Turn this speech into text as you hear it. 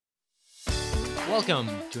Welcome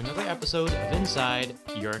to another episode of Inside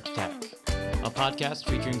York Tech, a podcast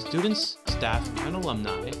featuring students, staff, and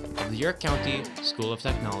alumni of the York County School of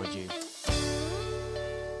Technology.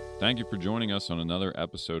 Thank you for joining us on another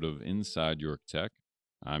episode of Inside York Tech.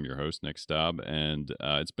 I'm your host, Nick Staub, and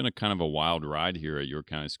it's been a kind of a wild ride here at York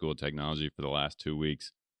County School of Technology for the last 2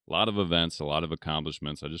 weeks. A lot of events, a lot of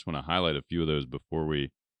accomplishments. I just want to highlight a few of those before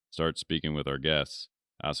we start speaking with our guests.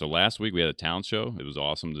 So last week we had a town show. It was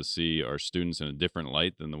awesome to see our students in a different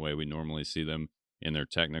light than the way we normally see them in their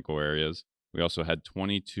technical areas. We also had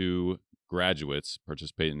 22 graduates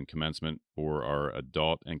participate in commencement for our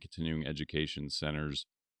Adult and Continuing Education Center's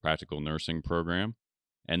Practical Nursing Program.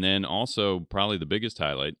 And then also, probably the biggest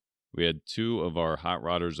highlight, we had 2 of our Hot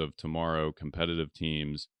Rodders of Tomorrow competitive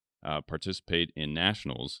teams participate in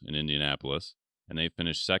nationals in Indianapolis, and they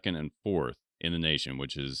finished 2nd and 4th in the nation,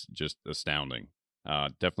 which is just astounding.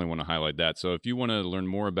 Definitely want to highlight that. So if you want to learn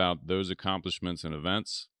more about those accomplishments and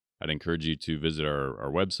events, I'd encourage you to visit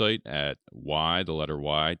our website at ytech.edu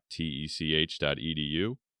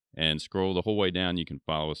and scroll the whole way down. You can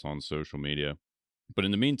follow us on social media. But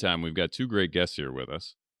in the meantime, we've got 2 great guests here with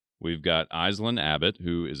us. We've got Aislinn Abbott,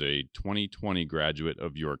 who is a 2020 graduate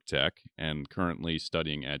of York Tech and currently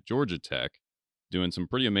studying at Georgia Tech, doing some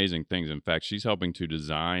pretty amazing things. In fact, she's helping to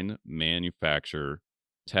design, manufacture,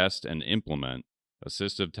 test, and implement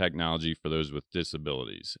assistive technology for those with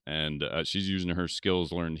disabilities. And she's using her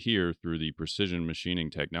skills learned here through the Precision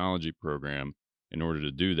Machining Technology program in order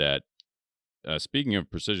to do that. Speaking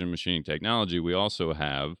of precision machining technology, we also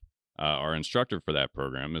have our instructor for that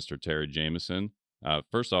program, Mr. Terry Jameson.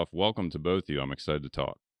 First off, welcome to both of you. I'm excited to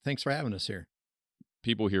talk. Thanks for having us here.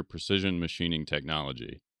 People hear precision machining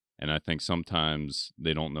technology, and I think sometimes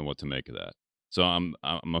they don't know what to make of that. So I'm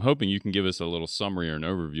hoping you can give us a little summary or an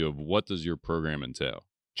overview of what does your program entail.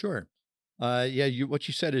 Sure. What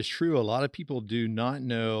you said is true. A lot of people do not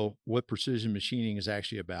know what precision machining is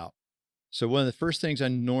actually about. So one of the first things I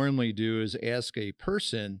normally do is ask a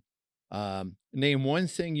person, name one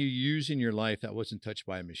thing you use in your life that wasn't touched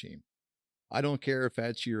by a machine. I don't care if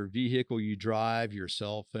that's your vehicle you drive, your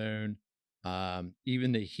cell phone,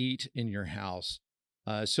 even the heat in your house.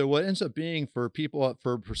 So what ends up being for people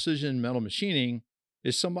for precision metal machining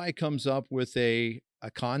is somebody comes up with a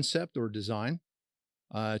concept or design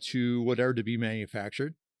to whatever to be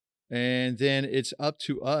manufactured. And then it's up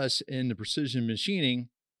to us in the precision machining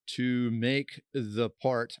to make the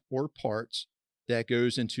part or parts that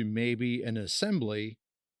goes into maybe an assembly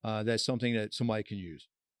that's something that somebody can use.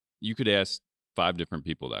 You could ask 5 different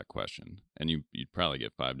people that question, and you'd probably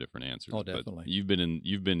get 5 different answers. Oh, definitely. But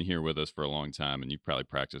you've been here with us for a long time, and you've probably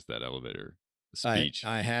practiced that elevator speech.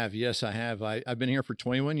 I have. Yes, I have. I've been here for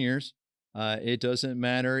 21 years. It doesn't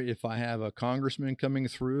matter if I have a congressman coming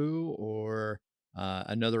through or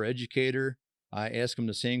another educator. I ask them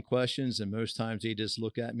the same questions, and most times they just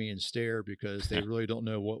look at me and stare because they really don't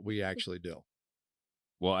know what we actually do.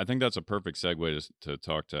 Well, I think that's a perfect segue to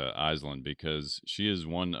talk to Aislinn, because she is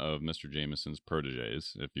one of Mr. Jameson's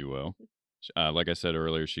proteges, if you will. Like I said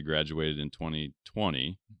earlier, she graduated in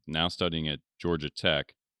 2020, now studying at Georgia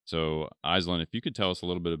Tech. So, Aislinn, if you could tell us a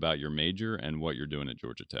little bit about your major and what you're doing at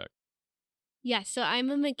Georgia Tech. Yeah, so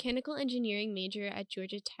I'm a mechanical engineering major at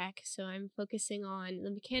Georgia Tech. So I'm focusing on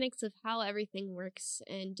the mechanics of how everything works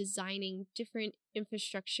and designing different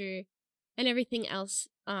infrastructure and everything else.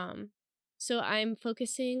 So I'm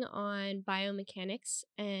focusing on biomechanics,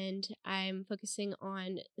 and I'm focusing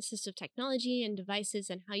on assistive technology and devices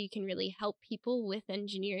and how you can really help people with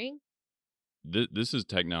engineering. This is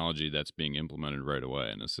technology that's being implemented right away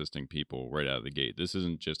and assisting people right out of the gate. This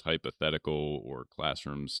isn't just hypothetical or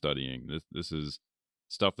classroom studying. This is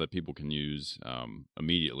stuff that people can use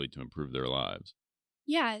immediately to improve their lives.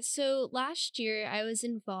 Yeah, so last year I was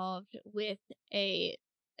involved with a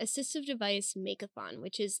assistive device makeathon,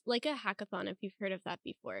 which is like a hackathon if you've heard of that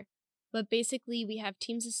before. But basically we have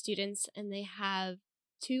teams of students and they have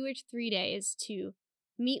 2 or 3 days to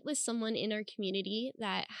meet with someone in our community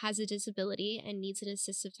that has a disability and needs an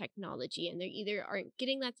assistive technology, and they either aren't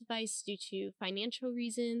getting that device due to financial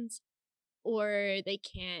reasons or they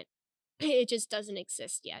can't, it just doesn't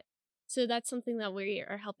exist yet. So that's something that we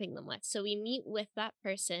are helping them with. So we meet with that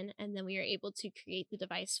person and then we are able to create the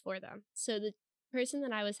device for them. So the person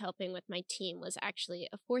that I was helping with my team was actually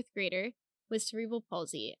a 4th grader with cerebral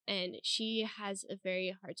palsy, and she has a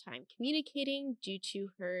very hard time communicating due to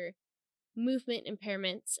her movement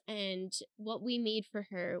impairments. And what we made for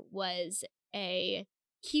her was a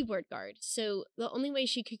keyboard guard. So the only way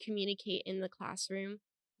she could communicate in the classroom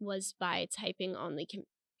was by typing on the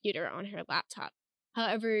computer on her laptop.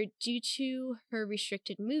 However, due to her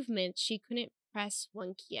restricted movement, she couldn't press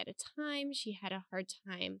one key at a time. She had a hard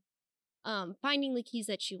time finding the keys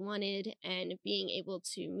that she wanted and being able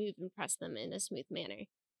to move and press them in a smooth manner.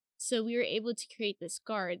 So we were able to create this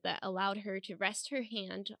guard that allowed her to rest her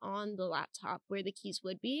hand on the laptop where the keys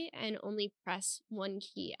would be and only press one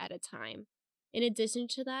key at a time. In addition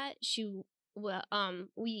to that,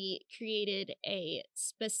 we created a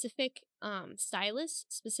specific stylus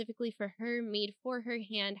specifically for her, made for her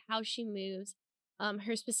hand, how she moves,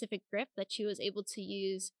 her specific grip that she was able to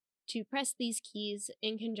use to press these keys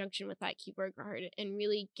in conjunction with that keyboard guard and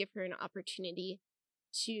really give her an opportunity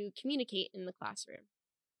to communicate in the classroom.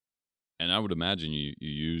 And I would imagine you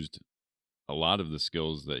used a lot of the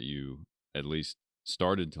skills that you at least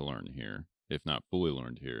started to learn here, if not fully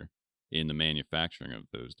learned here, in the manufacturing of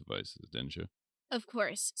those devices, didn't you? Of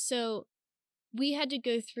course. So we had to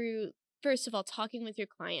go through, first of all, talking with your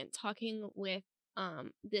client, talking with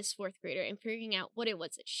this fourth grader and figuring out what it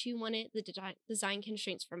was that she wanted, the design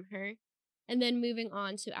constraints from her, and then moving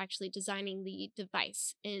on to actually designing the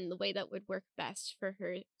device in the way that would work best for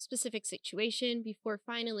her specific situation before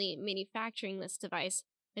finally manufacturing this device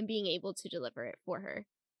and being able to deliver it for her.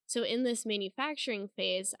 So in this manufacturing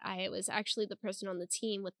phase, I was actually the person on the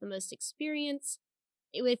team with the most experience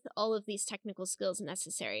with all of these technical skills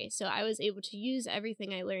necessary. So I was able to use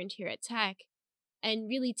everything I learned here at Tech and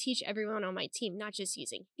really teach everyone on my team, not just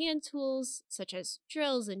using hand tools such as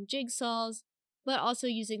drills and jigsaws, but also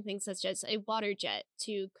using things such as a water jet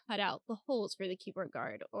to cut out the holes for the keyboard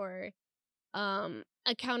guard, or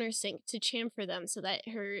a countersink to chamfer them so that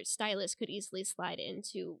her stylus could easily slide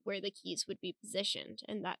into where the keys would be positioned,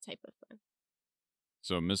 and that type of thing.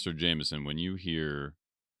 So, Mr. Jameson, when you hear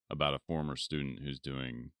about a former student who's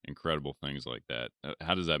doing incredible things like that,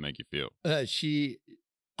 how does that make you feel?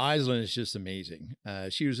 Aislinn is just amazing.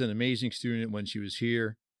 She was an amazing student when she was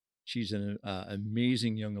here. She's an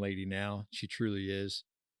amazing young lady now. She truly is.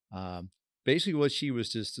 Basically, what she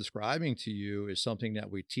was just describing to you is something that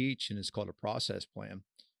we teach, and it's called a process plan.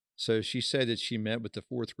 So she said that she met with the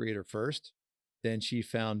fourth grader first. Then she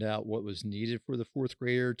found out what was needed for the fourth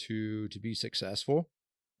grader to be successful.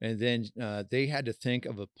 And then they had to think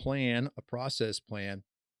of a plan, a process plan.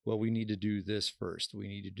 Well, we need to do this first. We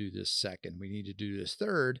need to do this second. We need to do this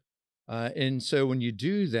third. And so when you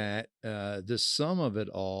do that, the sum of it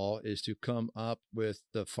all is to come up with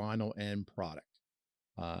the final end product.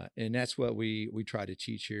 And that's what we try to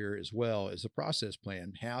teach here as well, is a process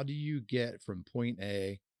plan. How do you get from point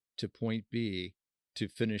A to point B to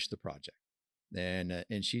finish the project?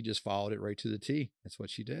 And she just followed it right to the T. That's what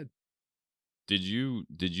she did. Did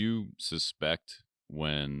you suspect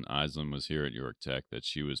when Aislinn was here at York Tech that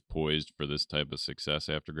she was poised for this type of success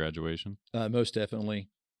after graduation? Most definitely.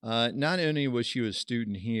 Not only was she a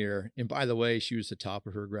student here, and by the way, she was the top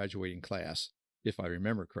of her graduating class, if I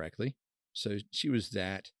remember correctly. So she was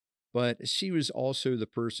that, but she was also the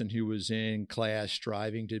person who was in class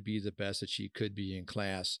striving to be the best that she could be in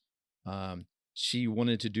class. She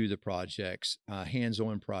wanted to do the projects,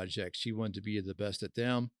 hands-on projects. She wanted to be the best at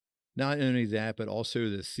them. Not only that, but also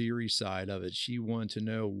the theory side of it. She wanted to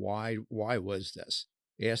know why was this?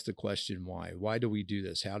 Ask the question, why? Why do we do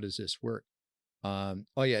this? How does this work?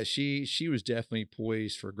 She was definitely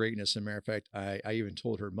poised for greatness. As a matter of fact, I even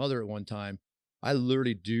told her mother at one time, I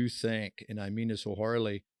literally do think, and I mean this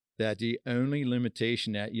wholeheartedly, that the only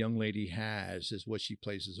limitation that young lady has is what she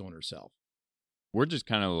places on herself. We're just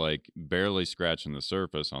kind of like barely scratching the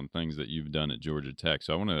surface on things that you've done at Georgia Tech.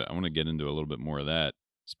 So I want to get into a little bit more of that.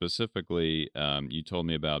 Specifically, you told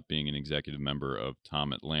me about being an executive member of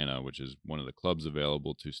Tom Atlanta, which is one of the clubs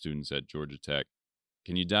available to students at Georgia Tech.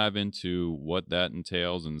 Can you dive into what that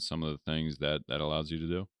entails and some of the things that allows you to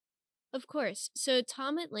do? Of course. So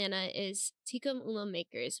Tom Atlanta is Tikkun Olam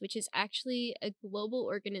Makers, which is actually a global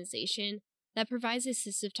organization that provides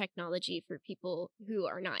assistive technology for people who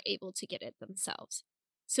are not able to get it themselves.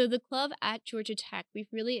 So the club at Georgia Tech,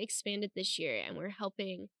 we've really expanded this year, and we're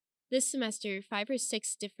helping this semester 5 or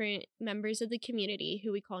 6 different members of the community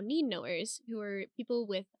who we call need knowers, who are people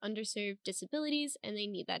with underserved disabilities, and they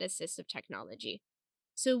need that assistive technology.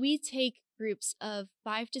 So we take groups of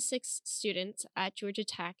 5 to 6 students at Georgia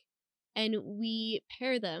Tech, and we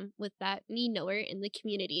pair them with that need knower in the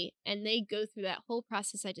community, and they go through that whole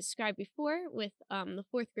process I described before with the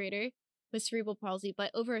fourth grader with cerebral palsy,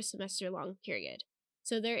 but over a semester-long period.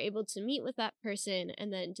 So they're able to meet with that person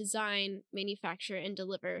and then design, manufacture, and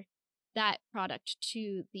deliver that product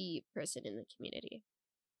to the person in the community.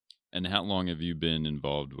 And how long have you been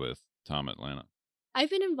involved with Tom Atlanta? I've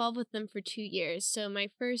been involved with them for 2 years. So my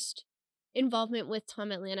first involvement with Tom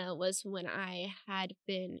Atlanta was when I had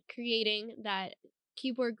been creating that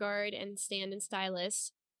keyboard guard and stand and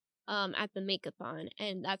stylus at the Makeathon.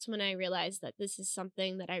 And that's when I realized that this is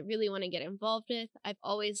something that I really want to get involved with. I've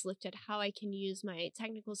always looked at how I can use my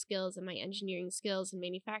technical skills and my engineering skills and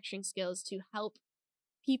manufacturing skills to help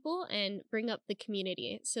people and bring up the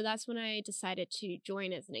community. So that's when I decided to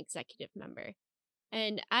join as an executive member.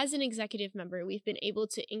 And as an executive member, we've been able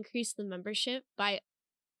to increase the membership by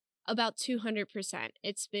about 200%.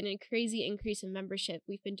 It's been a crazy increase in membership.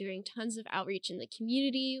 We've been doing tons of outreach in the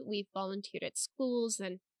community. We've volunteered at schools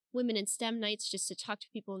and women in STEM nights just to talk to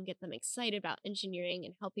people and get them excited about engineering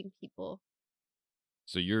and helping people.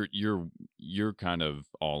 So you're kind of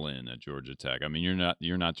all in at Georgia Tech. I mean,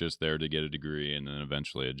 you're not just there to get a degree and then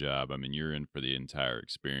eventually a job. I mean, you're in for the entire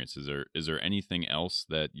experience. Is there anything else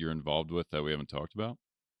that you're involved with that we haven't talked about?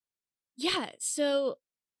 Yeah, so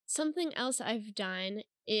something else I've done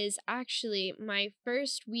is actually my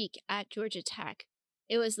first week at Georgia Tech.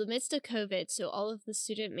 It was the midst of COVID, so all of the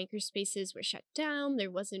student maker spaces were shut down.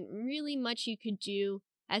 There wasn't really much you could do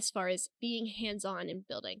as far as being hands-on and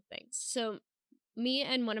building things. So me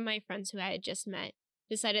and one of my friends who I had just met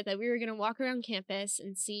decided that we were going to walk around campus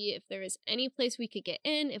and see if there was any place we could get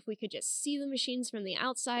in, if we could just see the machines from the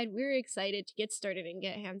outside. We were excited to get started and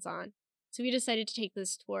get hands-on. So we decided to take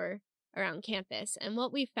this tour around campus. And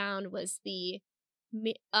what we found was the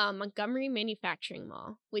Montgomery Manufacturing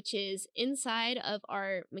Mall, which is inside of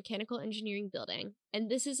our mechanical engineering building. And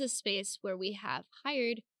this is a space where we have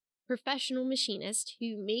hired professional machinists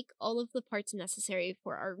who make all of the parts necessary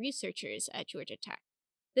for our researchers at Georgia Tech.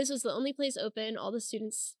 This was the only place open. All the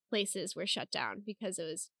students' places were shut down because it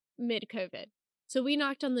was mid-COVID. So we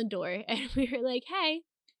knocked on the door and we were like, hey,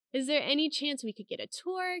 is there any chance we could get a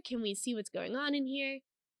tour? Can we see what's going on in here?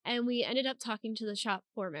 And we ended up talking to the shop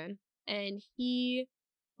foreman, and he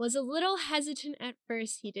was a little hesitant at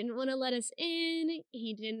first. He didn't want to let us in.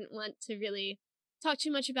 He didn't want to really talk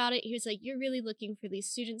too much about it. He was like, you're really looking for these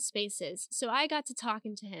student spaces. So I got to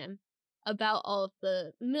talking to him about all of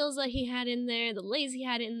the mills that he had in there, the lathes he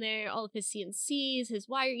had in there, all of his CNCs, his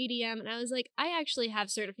wire EDM. And I was like, I actually have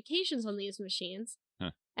certifications on these machines.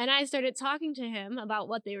 And I started talking to him about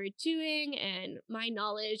what they were doing and my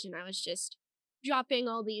knowledge. And I was just dropping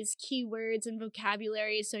all these keywords and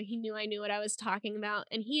vocabulary so he knew I knew what I was talking about.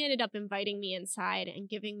 And he ended up inviting me inside and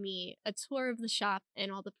giving me a tour of the shop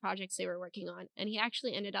and all the projects they were working on. And he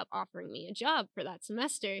actually ended up offering me a job for that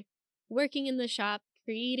semester, working in the shop,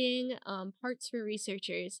 creating parts for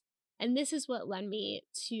researchers. And this is what led me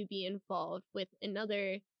to be involved with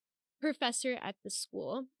another professor at the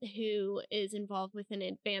school who is involved with an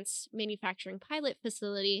advanced manufacturing pilot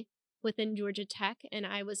facility within Georgia Tech, and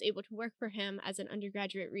I was able to work for him as an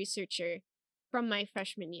undergraduate researcher from my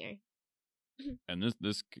freshman year. And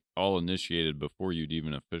this all initiated before you'd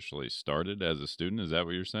even officially started as a student? Is that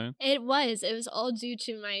what you're saying? It was all due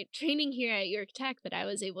to my training here at York Tech that I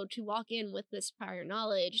was able to walk in with this prior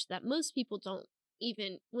knowledge that most people don't,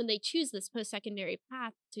 even when they choose this post-secondary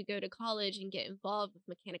path to go to college and get involved with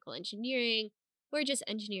mechanical engineering or just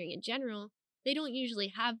engineering in general, they don't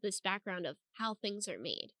usually have this background of how things are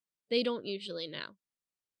made. They don't usually know.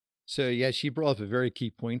 So yeah, she brought up a very key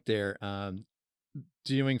point there.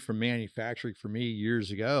 Doing from manufacturing for me years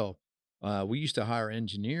ago, we used to hire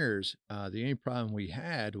engineers. The only problem we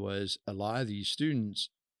had was a lot of these students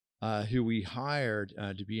who we hired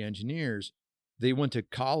to be engineers, they went to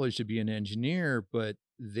college to be an engineer, but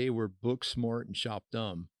they were book smart and shop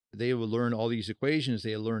dumb. They would learn all these equations,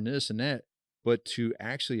 they would learn this and that, but to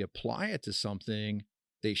actually apply it to something,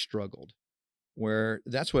 they struggled. Where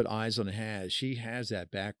that's what Aislinn has. She has that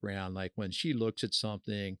background. Like when she looks at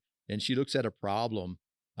something and she looks at a problem,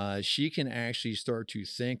 she can actually start to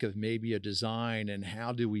think of maybe a design and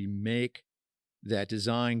how do we make that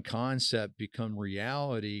design concept become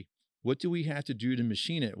reality? What do we have to do to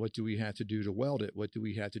machine it? What do we have to do to weld it? What do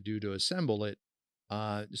we have to do to assemble it?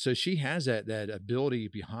 So she has that ability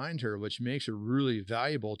behind her, which makes her really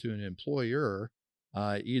valuable to an employer,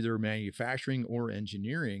 either manufacturing or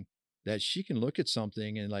engineering, that she can look at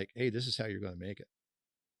something and like, hey, this is how you're going to make it.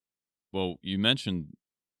 Well, you mentioned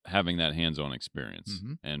having that hands-on experience.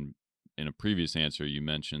 Mm-hmm. And in a previous answer, you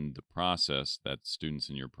mentioned the process that students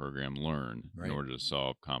in your program learn in order to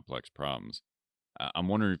solve complex problems. I'm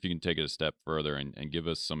wondering if you can take it a step further and give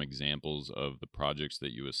us some examples of the projects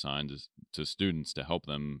that you assigned to students to help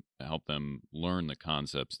them learn the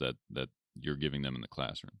concepts that you're giving them in the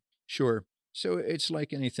classroom. Sure. So it's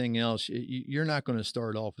like anything else. You're not going to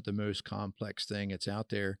start off with the most complex thing that's out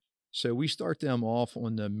there. So we start them off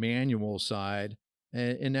on the manual side,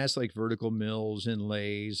 and that's like vertical mills and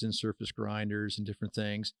lathes and surface grinders and different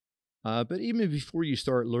things. But even before you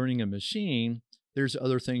start learning a machine, there's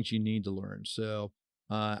other things you need to learn. So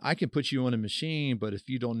I can put you on a machine, but if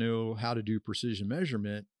you don't know how to do precision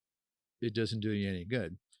measurement, it doesn't do you any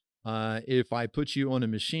good. If I put you on a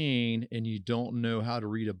machine and you don't know how to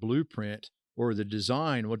read a blueprint or the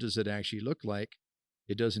design, what does it actually look like?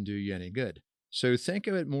 It doesn't do you any good. So think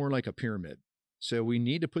of it more like a pyramid. So we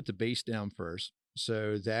need to put the base down first.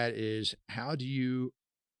 So that is,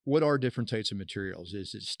 what are different types of materials?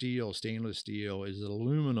 Is it steel, stainless steel? Is it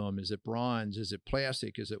aluminum? Is it bronze? Is it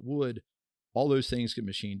plastic? Is it wood? All those things get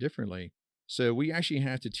machined differently. So we actually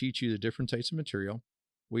have to teach you the different types of material.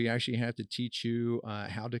 We actually have to teach you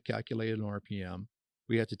how to calculate an RPM.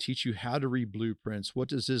 We have to teach you how to read blueprints. What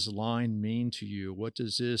does this line mean to you? What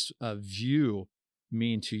does this view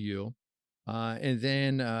mean to you? And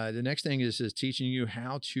then the next thing is teaching you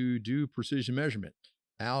how to do precision measurement.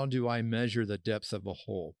 How do I measure the depth of a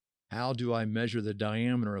hole? How do I measure the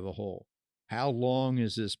diameter of a hole? How long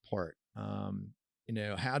is this part?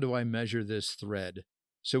 How do I measure this thread?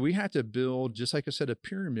 So we have to build, just like I said, a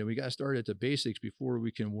pyramid. We got to start at the basics before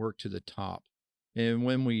we can work to the top. And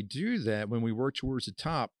when we do that, when we work towards the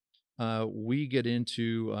top, we get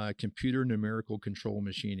into computer numerical control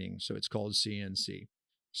machining. So it's called CNC.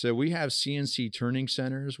 So we have CNC turning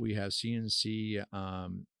centers. We have CNC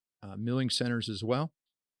milling centers as well.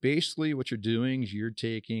 Basically, what you're doing is you're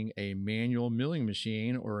taking a manual milling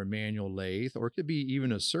machine or a manual lathe, or it could be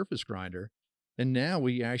even a surface grinder. And now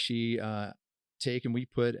we actually we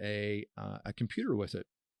put a computer with it.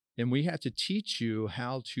 And we have to teach you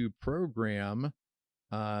how to program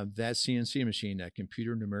that CNC machine, that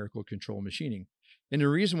computer numerical control machining. And the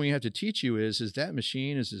reason we have to teach you is that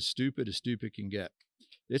machine is as stupid can get.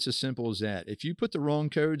 It's as simple as that. If you put the wrong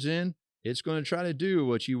codes in, it's going to try to do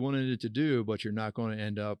what you wanted it to do, but you're not going to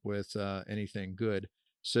end up with anything good.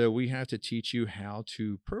 So we have to teach you how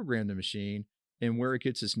to program the machine, and where it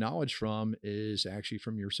gets its knowledge from is actually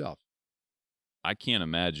from yourself. I can't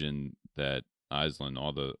imagine that Aislinn,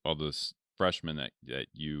 all the freshmen that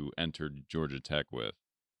you entered Georgia Tech with,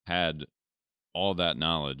 had all that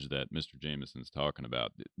knowledge that Mr. Jameson's talking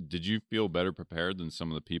about. Did you feel better prepared than some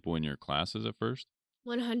of the people in your classes at first?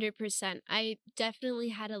 100%. I definitely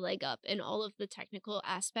had a leg up in all of the technical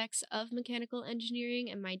aspects of mechanical engineering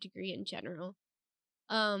and my degree in general.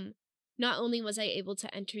 Not only was I able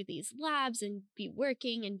to enter these labs and be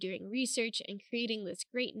working and doing research and creating this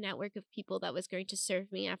great network of people that was going to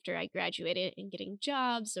serve me after I graduated and getting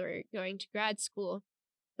jobs or going to grad school,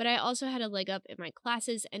 but I also had a leg up in my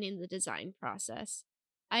classes and in the design process.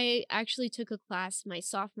 I actually took a class my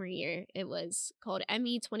sophomore year. It was called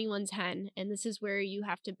ME 2110, and this is where you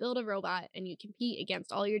have to build a robot and you compete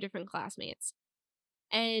against all your different classmates.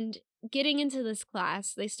 And getting into this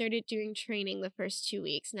class, they started doing training the first 2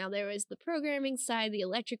 weeks. Now, there was the programming side, the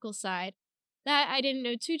electrical side, that I didn't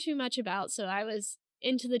know too much about, so I was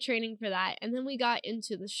into the training for that. And then we got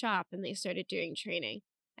into the shop and they started doing training.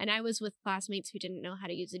 And I was with classmates who didn't know how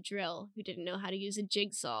to use a drill, who didn't know how to use a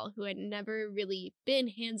jigsaw, who had never really been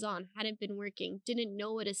hands-on, hadn't been working, didn't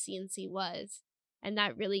know what a CNC was. And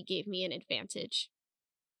that really gave me an advantage.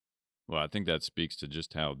 Well, I think that speaks to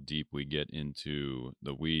just how deep we get into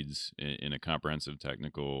the weeds in a comprehensive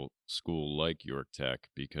technical school like York Tech,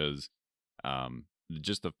 because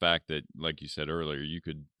just the fact that, like you said earlier, you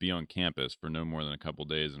could be on campus for no more than a couple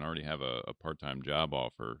days and already have a part-time job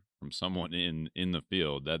offer from someone in the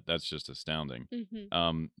field, that's just astounding.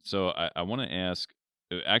 Mm-hmm. So I want to ask,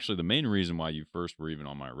 actually, the main reason why you first were even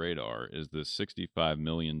on my radar is this $65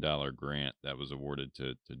 million grant that was awarded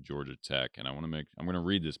to Georgia Tech. And I'm going to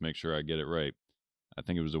read this, make sure I get it right. I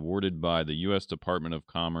think it was awarded by the U.S. Department of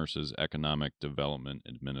Commerce's Economic Development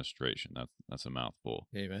Administration. That's a mouthful.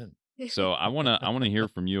 Amen. So I want to hear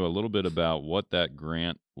from you a little bit about what that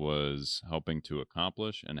grant was helping to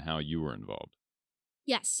accomplish and how you were involved.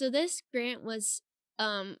 Yes, so this grant was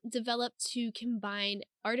developed to combine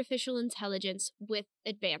artificial intelligence with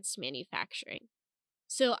advanced manufacturing.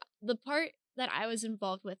 So the part that I was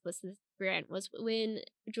involved with this grant was when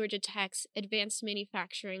Georgia Tech's Advanced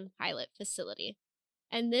Manufacturing Pilot Facility.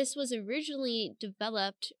 And this was originally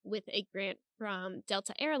developed with a grant from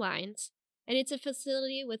Delta Airlines. And it's a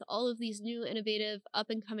facility with all of these new innovative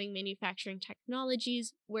up-and-coming manufacturing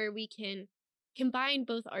technologies where we can combine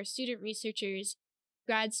both our student researchers,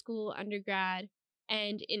 grad school, undergrad,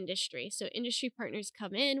 and industry. So industry partners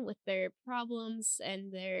come in with their problems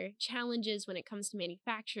and their challenges when it comes to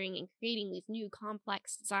manufacturing and creating these new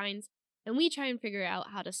complex designs, and we try and figure out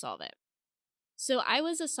how to solve it. So I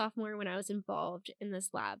was a sophomore when I was involved in this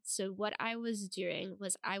lab. So what I was doing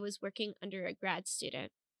was I was working under a grad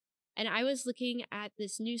student, and I was looking at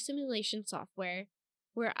this new simulation software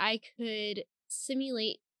where I could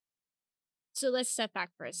simulate So let's step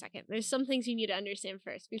back for a second. There's some things you need to understand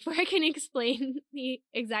first before I can explain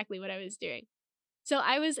exactly what I was doing. So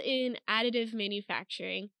I was in additive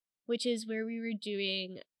manufacturing, which is where we were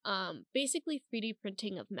doing basically 3D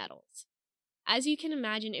printing of metals. As you can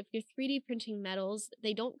imagine, if you're 3D printing metals,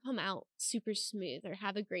 they don't come out super smooth or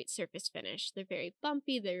have a great surface finish. They're very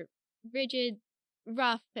bumpy, they're rigid,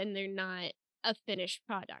 rough, and they're not a finished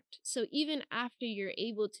product. So even after you're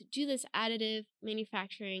able to do this additive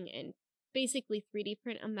manufacturing and basically 3D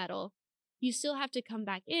print a metal, you still have to come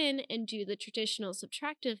back in and do the traditional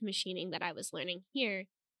subtractive machining that I was learning here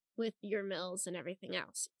with your mills and everything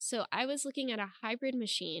else. So I was looking at a hybrid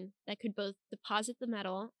machine that could both deposit the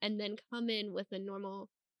metal and then come in with a normal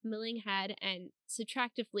milling head and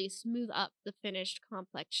subtractively smooth up the finished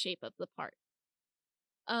complex shape of the part.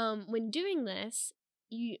 When doing this,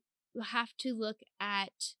 you have to look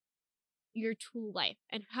at your tool life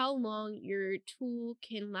and how long your tool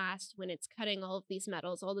can last when it's cutting all of these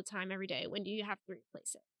metals all the time, every day. When do you have to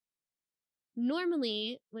replace it?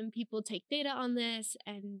 Normally, when people take data on this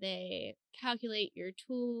and they calculate your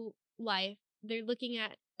tool life, they're looking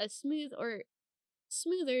at a smooth or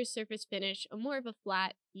smoother surface finish, or more of a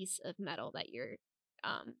flat piece of metal that you're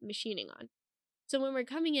machining on. So when we're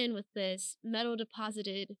coming in with this metal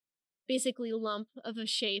deposited, basically lump of a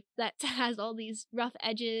shape that has all these rough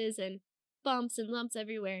edges and bumps and lumps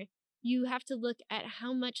everywhere, you have to look at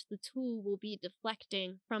how much the tool will be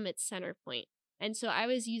deflecting from its center point. And so I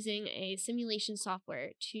was using a simulation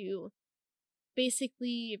software to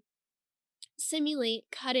basically simulate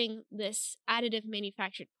cutting this additive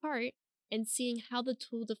manufactured part and seeing how the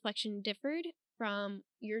tool deflection differed from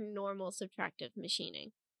your normal subtractive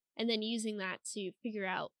machining. And then using that to figure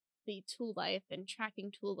out the tool life and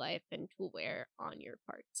tracking tool life and tool wear on your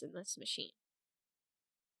parts in this machine.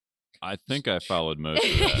 I think I followed most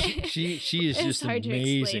of that. She is It's just hard to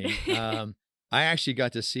amazing. explain. I actually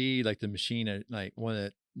got to see like the machine at like one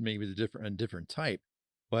of maybe the different type,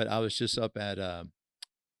 but I was just up at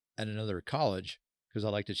another college because I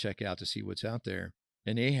like to check out to see what's out there,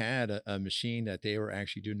 and they had a machine that they were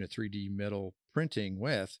actually doing the 3D metal printing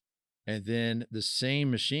with, and then the same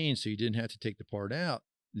machine, so you didn't have to take the part out.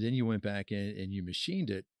 Then you went back in and you machined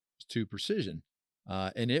it to precision,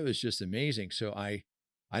 and it was just amazing. So I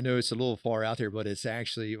know it's a little far out there, but it's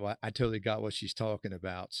actually, I totally got what she's talking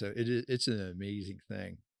about. So it's an amazing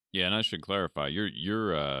thing. Yeah, and I should clarify,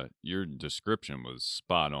 your description was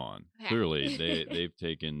spot on. Okay. Clearly, they've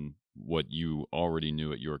taken what you already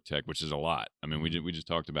knew at York Tech, which is a lot. I mean, we just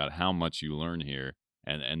talked about how much you learn here,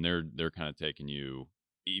 and they're kind of taking you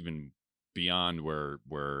even beyond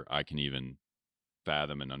where I can even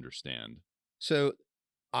fathom and understand. So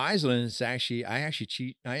Aislinn is actually, I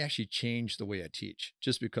actually changed the way I teach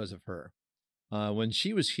just because of her. When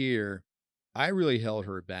she was here, I really held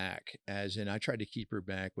her back, as in I tried to keep her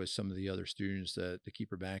back with some of the other students to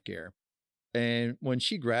keep her back here. And when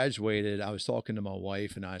she graduated, I was talking to my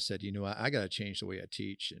wife and I said, I got to change the way I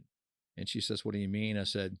teach. And she says, what do you mean? I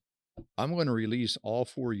said, I'm going to release all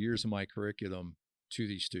 4 years of my curriculum to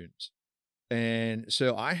these students. And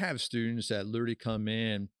so I have students that literally come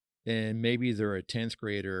in and maybe they're a 10th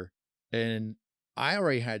grader. And I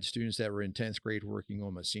already had students that were in 10th grade working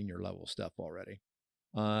on my senior level stuff already.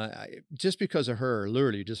 Just because of her,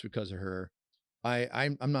 literally just because of her,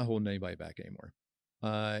 I'm not holding anybody back anymore.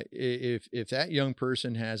 If that young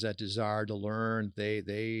person has that desire to learn,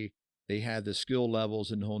 they have the skill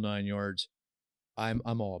levels and the whole 9 yards, I'm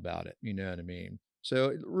all about it. You know what I mean?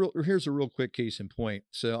 So here's a real quick case in point.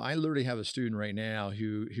 So I literally have a student right now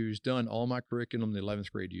who's done all my curriculum the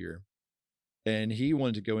 11th grade year, and he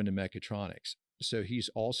wanted to go into mechatronics. So he's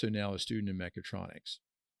also now a student in mechatronics.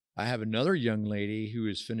 I have another young lady who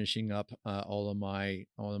is finishing up all of my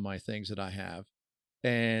things that I have,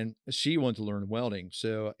 and she wanted to learn welding.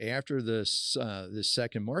 So after this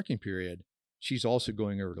second marking period, she's also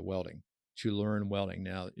going over to welding to learn welding.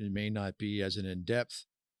 Now, it may not be as an in-depth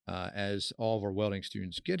as all of our welding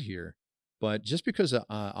students get here, but just because of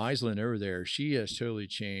Aislinn over there, she has totally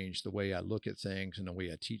changed the way I look at things and the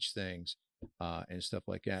way I teach things and stuff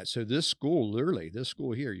like that. So this school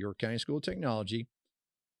here, York County School of Technology,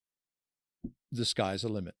 the sky's the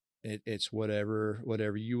limit. It's whatever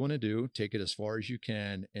you want to do, take it as far as you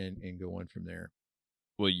can and go on from there.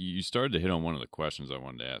 Well, you started to hit on one of the questions I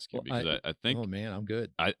wanted to ask you, because I think, oh man, I'm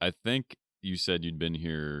good. I think you said you've been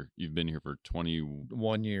here for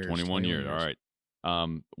 21 years. 21 years. All right.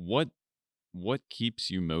 What what keeps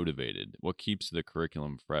you motivated? What keeps the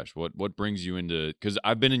curriculum fresh? What brings you into? Because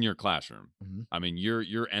I've been in your classroom. Mhm. I mean,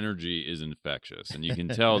 your energy is infectious, and you can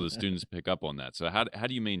tell the students pick up on that. So how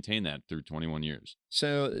do you maintain that through 21 years?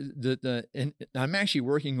 So and I'm actually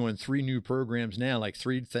working on 3 new programs now, like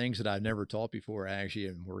 3 things that I've never taught before. I actually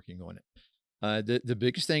am working on it. The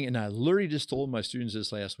biggest thing, and I literally just told my students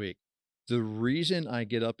this last week, the reason I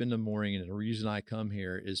get up in the morning and the reason I come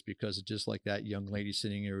here is because of just like that young lady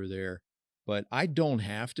sitting over there, but I don't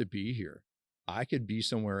have to be here. I could be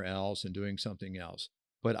somewhere else and doing something else,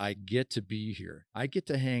 but I get to be here. I get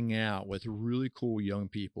to hang out with really cool young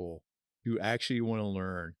people who actually want to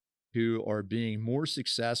learn, who are being more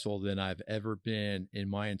successful than I've ever been in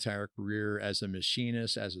my entire career as a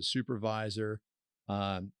machinist, as a supervisor.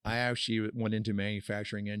 I actually went into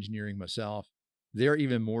manufacturing engineering myself. They're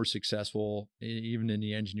even more successful, even in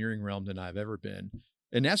the engineering realm, than I've ever been.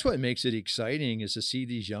 And that's what makes it exciting, is to see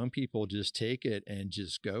these young people just take it and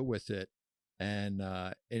just go with it. And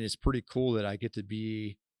it's pretty cool that I get to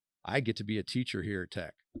be a teacher here at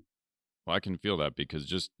Tech. Well, I can feel that because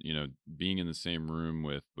just, being in the same room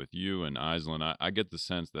with you and Aislinn, I get the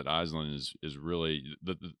sense that Aislinn is really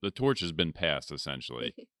the torch has been passed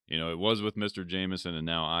essentially. It was with Mr. Jameson, and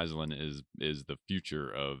now Aislinn is the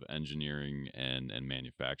future of engineering and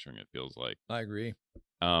manufacturing, it feels like. I agree.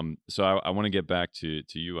 So I want to get back to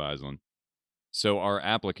you, Aislinn. So our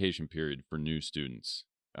application period for new students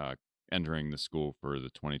entering the school for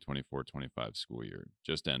the 2024-25 school year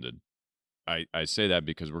just ended. I say that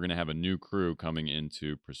because we're going to have a new crew coming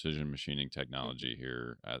into precision machining technology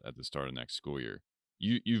here at the start of next school year.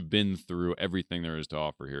 You've been through everything there is to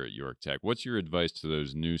offer here at York Tech. What's your advice to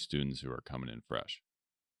those new students who are coming in fresh?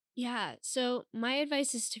 Yeah, so my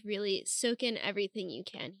advice is to really soak in everything you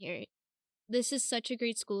can here. This is such a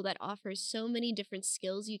great school that offers so many different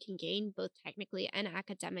skills you can gain, both technically and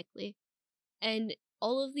academically. And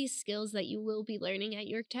all of these skills that you will be learning at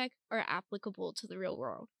York Tech are applicable to the real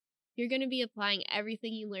world. You're going to be applying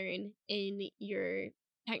everything you learn in your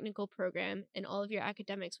technical program and all of your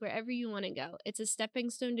academics wherever you want to go. It's a stepping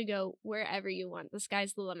stone to go wherever you want. The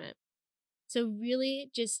sky's the limit. So really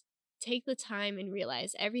just take the time and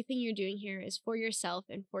realize everything you're doing here is for yourself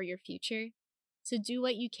and for your future. So do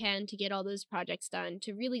what you can to get all those projects done,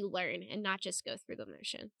 to really learn and not just go through the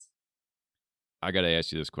motions. I got to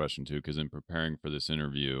ask you this question too, because in preparing for this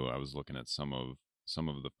interview, I was looking at some of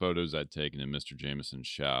the photos I'd taken in Mr. Jameson's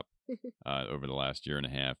shop over the last year and a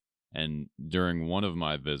half. And during one of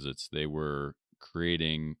my visits, they were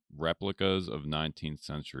creating replicas of 19th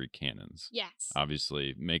century cannons. Yes.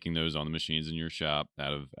 Obviously, making those on the machines in your shop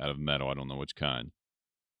out of metal. I don't know which kind.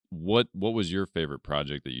 What was your favorite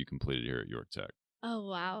project that you completed here at York Tech? Oh,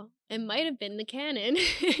 wow. It might have been the cannon.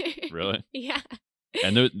 Really? Yeah.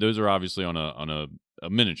 And those are obviously on a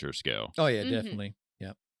miniature scale. Oh yeah, Mhm. definitely.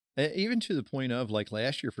 Yeah. Even to the point of, like,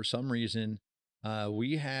 last year, for some reason,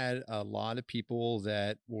 we had a lot of people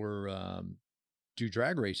that were do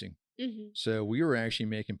drag racing. Hmm. So we were actually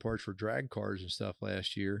making parts for drag cars and stuff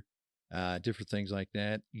last year, different things like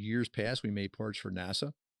that. Years past, we made parts for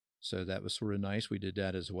NASA. So that was sort of nice. We did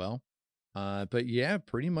that as well. But yeah,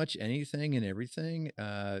 pretty much anything and everything,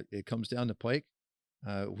 it comes down the pike.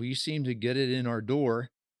 We seem to get it in our door.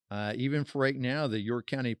 Even for right now, the York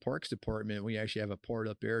County Parks Department, we actually have a part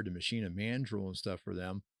up there to machine a mandrel and stuff for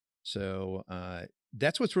them. So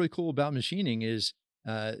that's what's really cool about machining is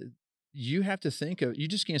you have to think of, you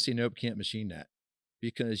just can't say, nope, can't machine that,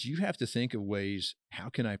 because you have to think of ways, how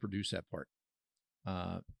can I produce that part?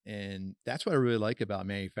 And that's what I really like about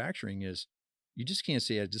manufacturing is you just can't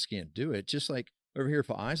say, I just can't do it. Just like over here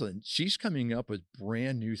for Aislinn, she's coming up with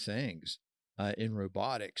brand new things in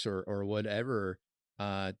robotics or whatever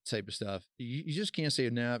type of stuff. You just can't say,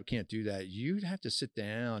 no, I can't do that. You'd have to sit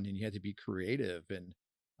down and you have to be creative. And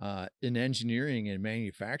in engineering and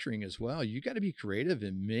manufacturing as well, you got to be creative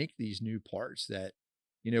and make these new parts that,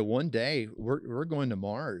 one day we're going to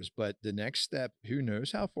Mars, but the next step, who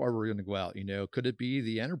knows how far we're going to go out? Could it be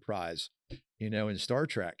the Enterprise, in Star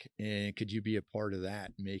Trek? And could you be a part of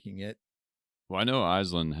that, making it? Well, I know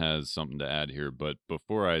Aislinn has something to add here, but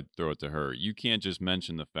before I throw it to her, you can't just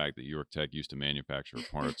mention the fact that York Tech used to manufacture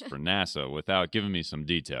parts for NASA without giving me some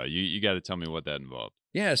detail. You got to tell me what that involved.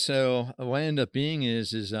 Yeah, so what I end up being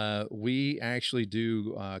is we actually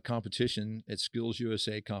do competition at Skills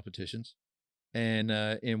USA competitions, and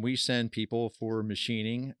we send people for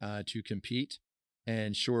machining to compete.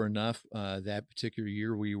 And sure enough, that particular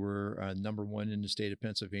year we were #1 in the state of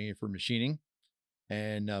Pennsylvania for machining,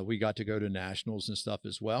 and we got to go to nationals and stuff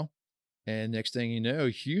as well. And next thing you know,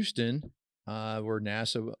 Houston, where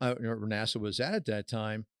NASA was at that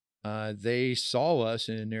time, they saw us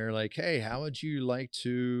and they're like, "Hey, how would you like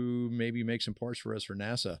to maybe make some parts for us for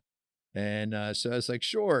NASA?" And so I was like,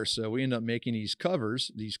 "Sure." So we ended up making these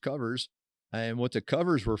covers. And what the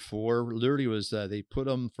covers were for literally was they put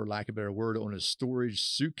them, for lack of a better word, on a storage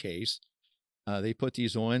suitcase. They put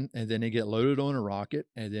these on and then they get loaded on a rocket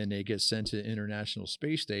and then they get sent to the International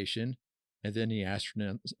Space Station. And then the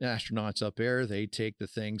astronauts up there, they take the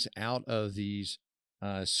things out of these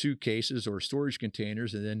suitcases or storage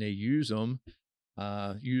containers, and then they use them,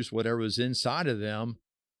 use whatever was inside of them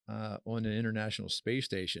on the International Space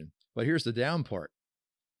Station. But here's the down part.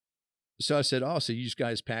 So I said, "Oh, so you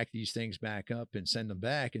guys pack these things back up and send them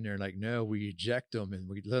back?" And they're like, "No, we eject them and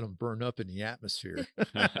we let them burn up in the atmosphere."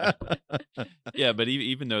 Yeah, but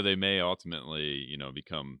even though they may ultimately,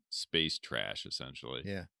 become space trash, essentially,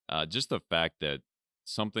 Yeah. just the fact that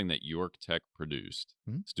something that York Tech produced,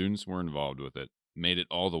 Mhm. students were involved with it, made it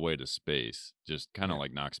all the way to space, just kind of Yeah.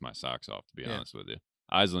 like knocks my socks off, to be Yeah. honest with you.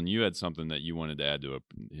 Aislinn, you had something that you wanted to add to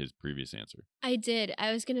his previous answer. I did.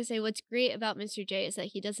 I was going to say what's great about Mr. J is that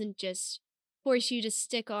he doesn't just force you to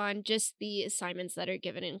stick on just the assignments that are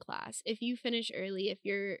given in class. If you finish early, if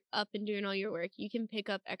you're up and doing all your work, you can pick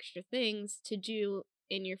up extra things to do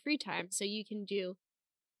in your free time. So you can do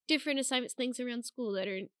different assignments, things around school that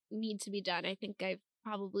need to be done. I think I've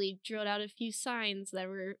probably drilled out a few signs that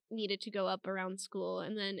were needed to go up around school.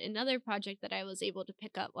 And then another project that I was able to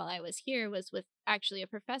pick up while I was here was with actually a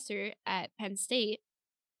professor at Penn State.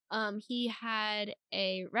 He had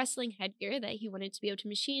a wrestling headgear that he wanted to be able to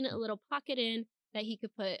machine a little pocket in that he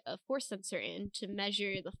could put a force sensor in to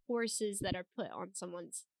measure the forces that are put on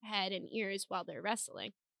someone's head and ears while they're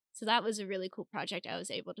wrestling. So that was a really cool project I was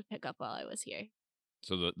able to pick up while I was here.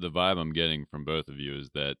 So the vibe I'm getting from both of you is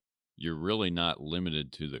that you're really not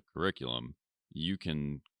limited to the curriculum. You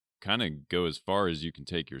can kind of go as far as you can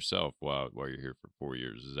take yourself while you're here for 4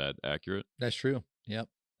 years. Is that accurate? That's true. Yep.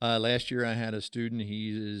 Last year I had a student. He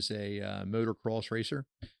is a motocross racer,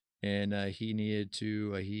 and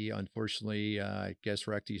he unfortunately, I guess,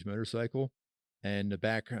 wrecked his motorcycle, and the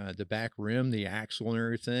back rim, the axle and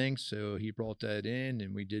everything. So he brought that in,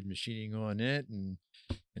 and we did machining on it, and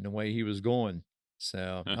the way he was going.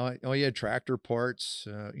 So he had tractor parts,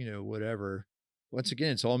 whatever. Once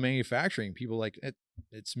again, it's all manufacturing. People like it.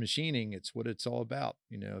 It's machining. It's what it's all about.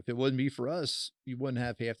 If it wouldn't be for us, you wouldn't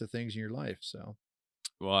have half the things in your life. So.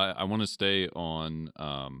 Well, I want to stay on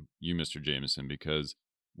you, Mr. Jameson, because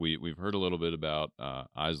we've heard a little bit about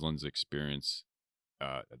Aislinn's experience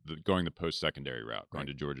going the post-secondary route, going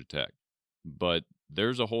to Georgia Tech. But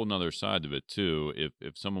there's a whole nother side of it, too.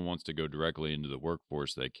 If someone wants to go directly into the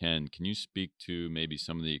workforce, they can. Can you speak to maybe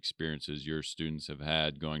some of the experiences your students have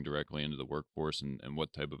had going directly into the workforce and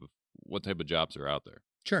what type of jobs are out there?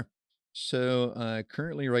 Sure. So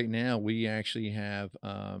currently, right now, we actually have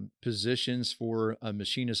positions for a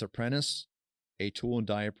machinist apprentice, a tool and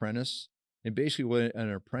die apprentice. And basically, what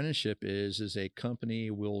an apprenticeship is a company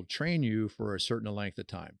will train you for a certain length of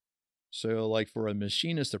time. So, like for a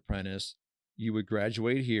machinist apprentice, you would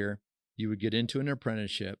graduate here, you would get into an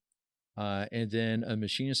apprenticeship, and then a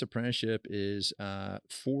machinist apprenticeship is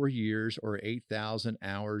 4 years or 8,000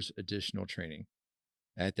 hours additional training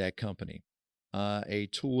at that company. A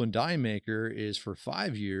tool and die maker is for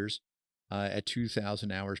 5 years at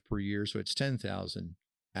 2,000 hours per year. So it's 10,000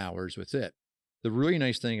 hours with it. The really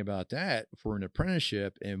nice thing about that for an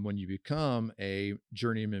apprenticeship, and when you become a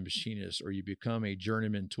journeyman machinist or you become a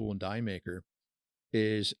journeyman tool and die maker,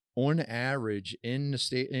 is on average in the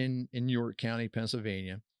state, in York County,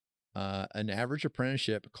 Pennsylvania, an average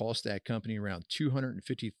apprenticeship costs that company around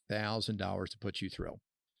 $250,000 to put you through.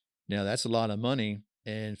 Now that's a lot of money.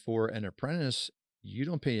 And for an apprentice, you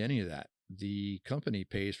don't pay any of that. The company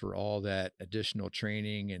pays for all that additional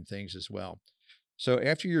training and things as well. So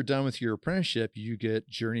after you're done with your apprenticeship, you get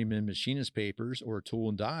journeyman machinist papers or tool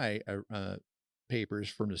and die papers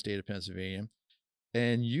from the state of Pennsylvania.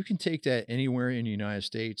 And you can take that anywhere in the United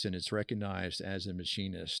States and it's recognized as a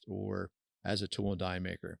machinist or as a tool and die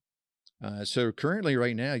maker. So currently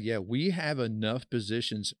right now, yeah, we have enough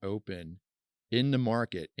positions open in the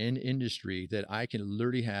market, in industry, that I can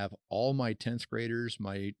literally have all my 10th graders,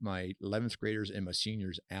 my 11th graders, and my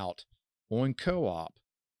seniors out on co-op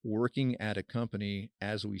working at a company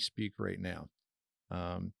as we speak right now.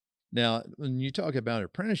 Now, when you talk about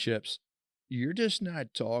apprenticeships, you're just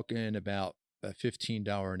not talking about a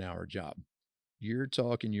 $15 an hour job. You're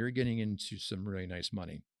getting into some really nice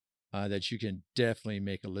money that you can definitely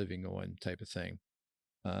make a living on type of thing.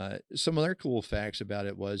 Some other cool facts about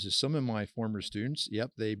it is some of my former students,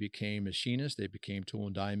 yep, they became machinists, they became tool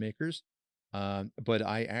and die makers. But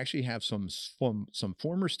I actually have some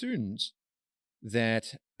former students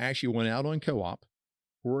that actually went out on co-op,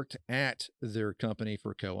 worked at their company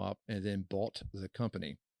for co-op, and then bought the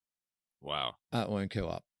company Wow. on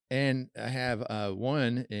co-op. And I have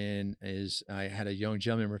one, and I had a young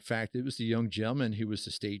gentleman. In fact, it was the young gentleman who was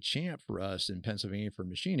the state champ for us in Pennsylvania for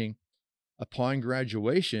machining. Upon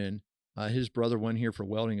graduation, his brother went here for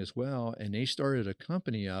welding as well, and they started a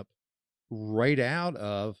company up right out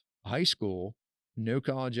of high school, no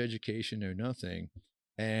college education, no nothing.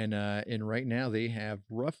 And right now they have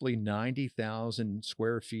roughly 90,000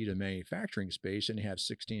 square feet of manufacturing space, and they have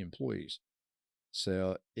 16 employees.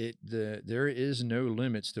 So there is no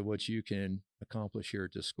limits to what you can accomplish here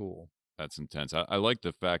at this school. That's intense. I like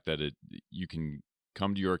the fact that you can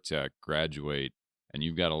come to York Tech, graduate, and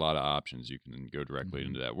you've got a lot of options. You can go directly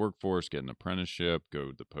into that workforce, get an apprenticeship,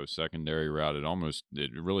 go the post-secondary route.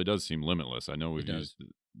 It really does seem limitless. I know we've used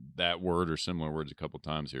that word or similar words a couple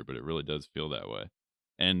times here, but it really does feel that way.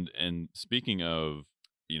 And speaking of,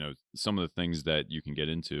 some of the things that you can get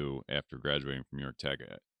into after graduating from York Tech,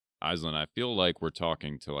 Aislinn, I feel like we're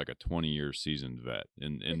talking to like a 20-year seasoned vet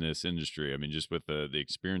in this industry. I mean, just with the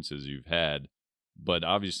experiences you've had, but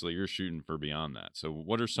obviously you're shooting for beyond that. So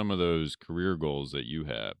what are some of those career goals that you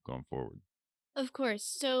have going forward? Of course.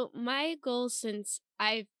 So my goal since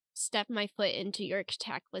I've stepped my foot into York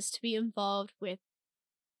Tech was to be involved with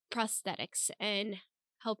prosthetics and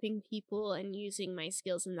helping people and using my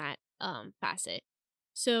skills in that facet.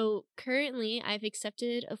 So currently I've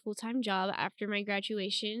accepted a full-time job after my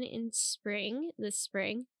graduation this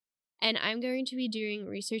spring, and I'm going to be doing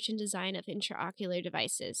research and design of intraocular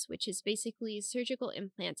devices, which is basically surgical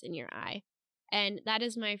implants in your eye. And that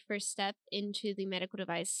is my first step into the medical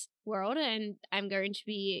device world, and I'm going to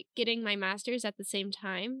be getting my master's at the same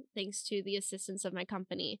time, thanks to the assistance of my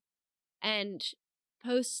company. And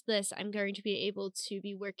post this, I'm going to be able to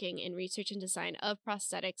be working in research and design of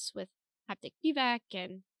prosthetics with haptic feedback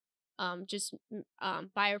and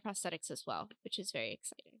bioprosthetics as well, which is very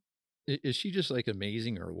exciting. Is she just like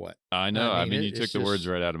amazing or what? I know. I mean, you took the words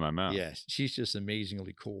right out of my mouth. Yes, she's just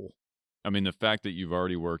amazingly cool. I mean, the fact that you've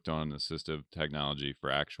already worked on assistive technology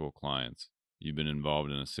for actual clients, you've been involved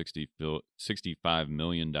in a $65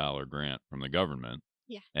 million grant from the government.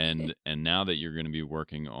 Yeah. And now that you're going to be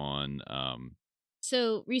working on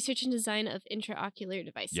so research and design of intraocular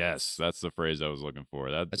devices. Yes, that's the phrase I was looking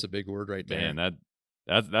for. That's a big word right there. Man,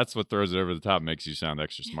 that's what throws it over the top, makes you sound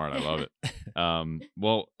extra smart. I love it.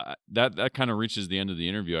 Well, that kind of reaches the end of the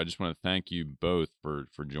interview. I just want to thank you both for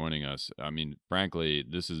joining us. I mean, frankly,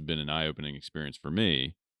 this has been an eye-opening experience for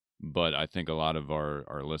me, but I think a lot of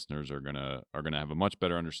our listeners are gonna have a much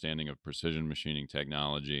better understanding of precision machining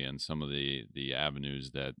technology and some of the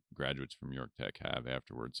avenues that graduates from York Tech have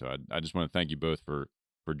afterwards. So I just want to thank you both for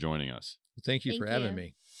joining us. Thank you for having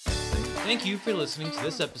me. Thank you for listening to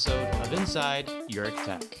this episode of Inside York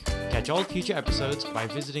Tech. Catch all future episodes by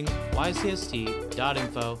visiting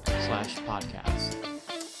ycst.info/podcast.